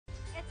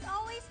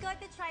good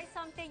to try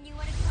something new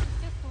when it comes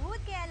to food.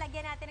 Kaya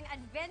lagyan natin ng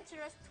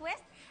adventurous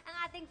twist ang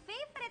ating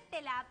favorite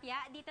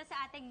tilapia dito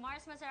sa ating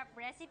Mars Masarap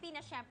recipe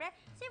na syempre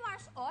si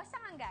Mars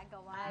Osang ang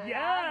gagawa.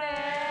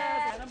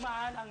 Yes! Yan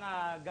naman ang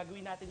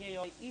gagawin natin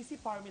ngayon, easy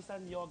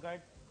Parmesan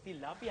yogurt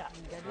tilapia.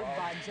 Ganun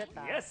budget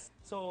Yes!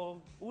 So,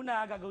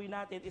 una gagawin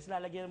natin is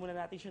lalagyan muna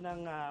natin siya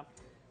ng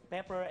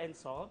pepper and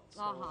salt.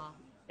 So,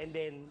 and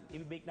then,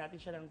 i-bake natin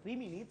siya ng 3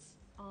 minutes.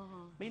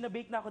 May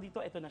na-bake na ako dito,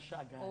 ito na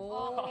siya agad.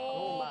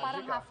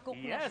 Parang half-cook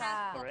na siya.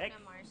 Correct.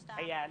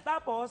 Ayan,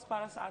 tapos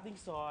para sa ating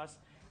sauce,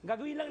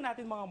 gagawin lang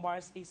natin mga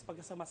Mars is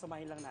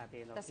pagkasama-samahin lang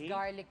natin. Okay? Tapos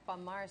garlic pa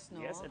Mars,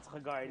 no? Yes, at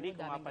saka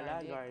garlic. Kung nga pala,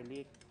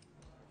 garlic.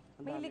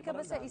 Mahilig ka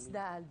ba sa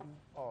isda, Albi?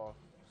 Oo,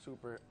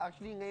 super.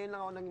 Actually, ngayon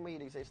lang ako naging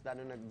mahilig sa isda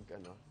nung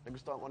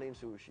nagustuhan ko na yung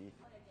sushi.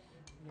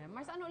 Yeah.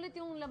 Mars, ano ulit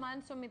yung laman?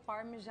 So may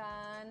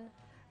parmesan.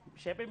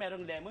 Siyempre,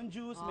 merong lemon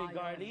juice, may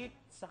garlic,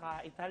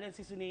 saka Italian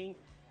seasoning,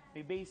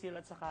 may basil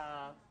at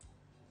saka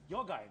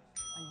yogurt.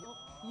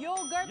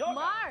 Yogurt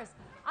Mars!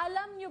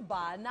 Alam nyo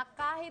ba na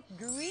kahit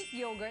Greek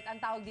yogurt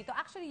ang tawag dito,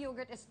 actually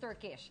yogurt is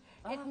Turkish.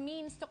 It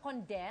means to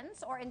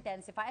condense or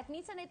intensify. At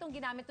minsan na itong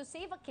ginamit to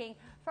save a king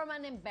from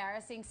an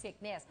embarrassing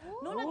sickness.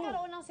 Noong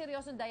nagkaroon ng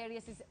seryosong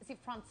diarrhea si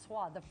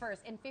Francois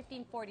I in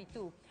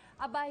 1542,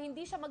 aba,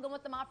 hindi siya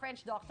magamot ng mga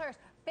French doctors,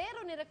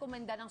 pero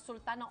nirekomenda ng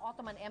Sultan ng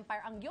Ottoman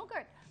Empire ang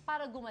yogurt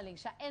para gumaling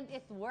siya. And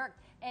it worked.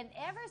 And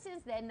ever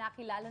since then,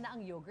 nakilala na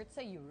ang yogurt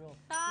sa Europe.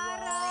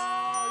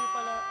 Wow! Yung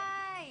pala,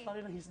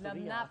 parang ng history.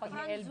 Alam na, pag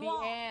may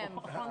LBM,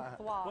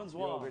 Francois.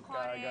 Yogurt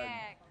ka agad.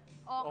 Correct.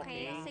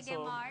 Okay, sige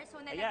so, Mars. So,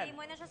 nalagay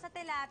mo na siya sa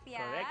tilapia.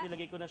 Correct,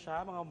 nilagay ko na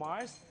siya mga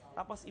Mars.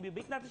 Tapos,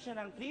 i-bake natin siya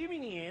ng 3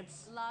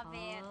 minutes. Love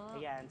it.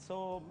 Ayan,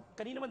 so,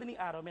 kanina madaling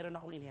araw, meron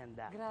akong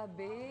inihanda.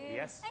 Grabe.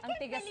 Yes. I Ang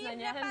can't tigas na believe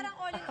niyan. parang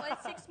all in all,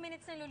 6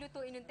 minutes na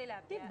lulutuin yung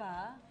tilapia. Diba?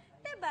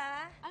 Diba?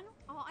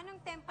 Anong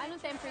temperature?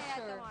 Anong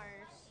temperature? Kaya to,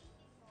 Mars?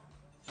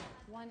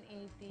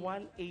 180.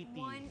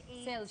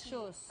 180. 180.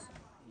 Celsius.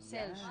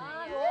 Celsius.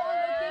 Ayan. Oh,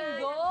 looking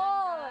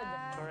good!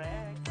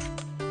 Correct.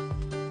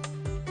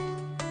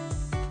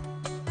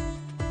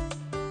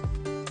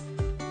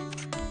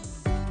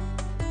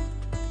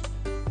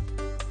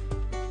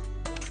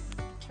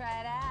 Try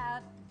it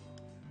out.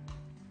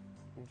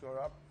 Ang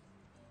sarap.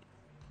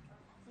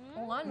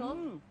 Oo nga,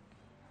 no?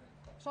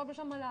 Sobrang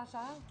siyang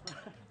malasa.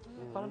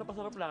 Parang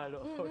napasarap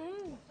lalo.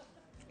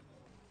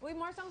 Uy,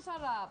 Mars, ang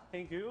sarap.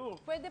 Thank you.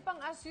 Pwede pang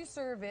as you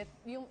serve it,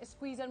 yung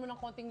squeezean mo ng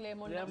konting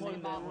lemon lang sa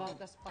ibabaw.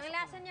 Ang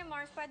lasa niya,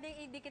 Mars,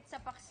 pwedeng idikit sa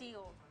paksiw.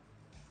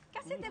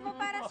 Kasi diba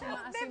para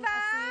sa, Asim, diba?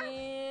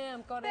 asim.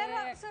 Correct. Pero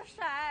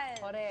social.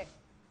 Correct.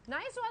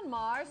 Nice one,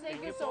 Mars.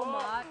 Thank you so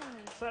much.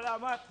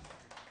 Salamat.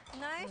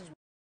 Nice